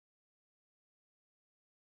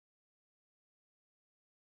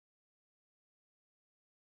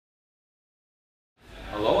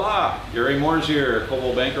Barry Moore's here,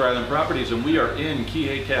 Coldwell Banker Island Properties, and we are in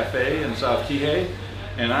Kihei Caffe in South Kihei.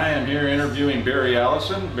 And I am here interviewing Barry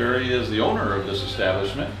Allison. Barry is the owner of this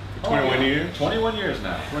establishment. 21 years. 21 years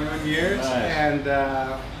now. 21 years. Nice. And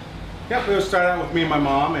yeah, we'll start out with me and my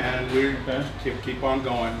mom, and we keep on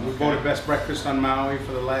going. We voted Best Breakfast on Maui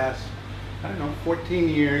for the last, I don't know, 14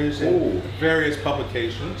 years in various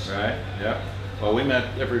publications. Right, yeah. Well, we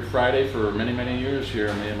met every Friday for many, many years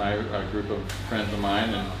here, me and my group of friends of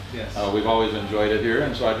mine, and we've always enjoyed it here.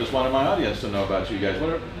 And so I just wanted my audience to know about you guys.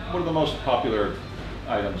 What are the most popular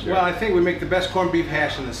items here? Well, I think we make the best corned beef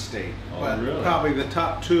hash in the state. Oh, but really? Probably the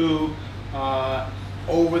top two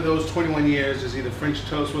over those 21 years is either French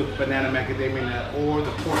toast with banana macadamia nut or the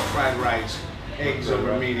pork fried rice, eggs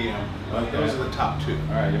over medium. Okay. Those are the top two.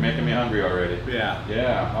 All right, you're making me hungry already. Yeah.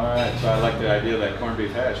 Yeah, all right. So I like the idea of that corned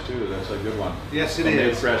beef hash too. That's a good one. Yes, it Made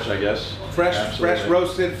is. fresh, I guess. Fresh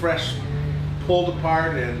roasted, fresh pulled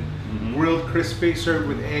apart and grilled crispy, served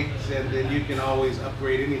with eggs, and then you can always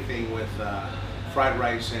upgrade anything with fried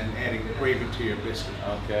rice and adding gravy to your biscuit.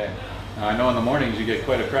 Okay. Now, I know in the mornings you get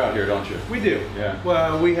quite a crowd here, don't you? We do. Yeah.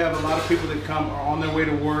 Well, we have a lot of people that come on their way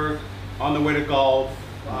to work, on their way to golf,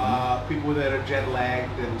 people that are jet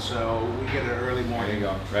lagged, and so we get an early morning.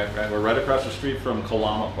 There you go. Right. We're right across the street from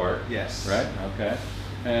Kalama Park. Yes. Right. Okay.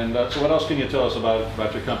 And so, what else can you tell us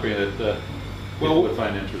about your company that people would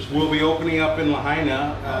find interesting? We'll be opening up in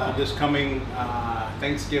Lahaina this coming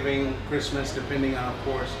Thanksgiving, Christmas, depending on, of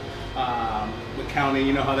course, the county.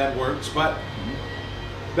 You know how that works, but.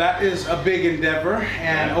 That is a big endeavor,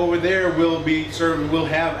 and over there we'll be serving. We'll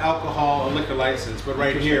have alcohol, a liquor license, but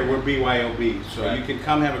right here we're BYOB, so you can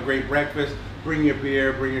come have a great breakfast, bring your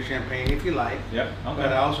beer, bring your champagne if you like. Yep. Okay.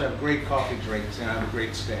 But I also have great coffee drinks, and I have a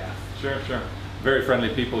great staff. Sure. Very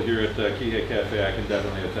friendly people here at Kihei Caffe. I can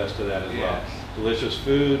definitely attest to that as well. Delicious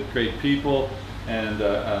food, great people, and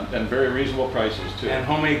very reasonable prices too. And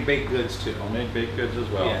homemade baked goods too. Homemade baked goods as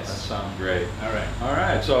well. Yes. That sounds great. All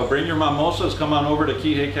right. So bring your mimosas. Come on over to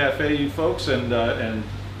Kihei Caffe, you folks, and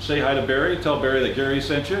say hi to Barry. Tell Barry that Gary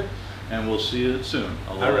sent you, and we'll see you soon.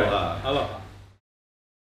 Aloha. All right. Aloha.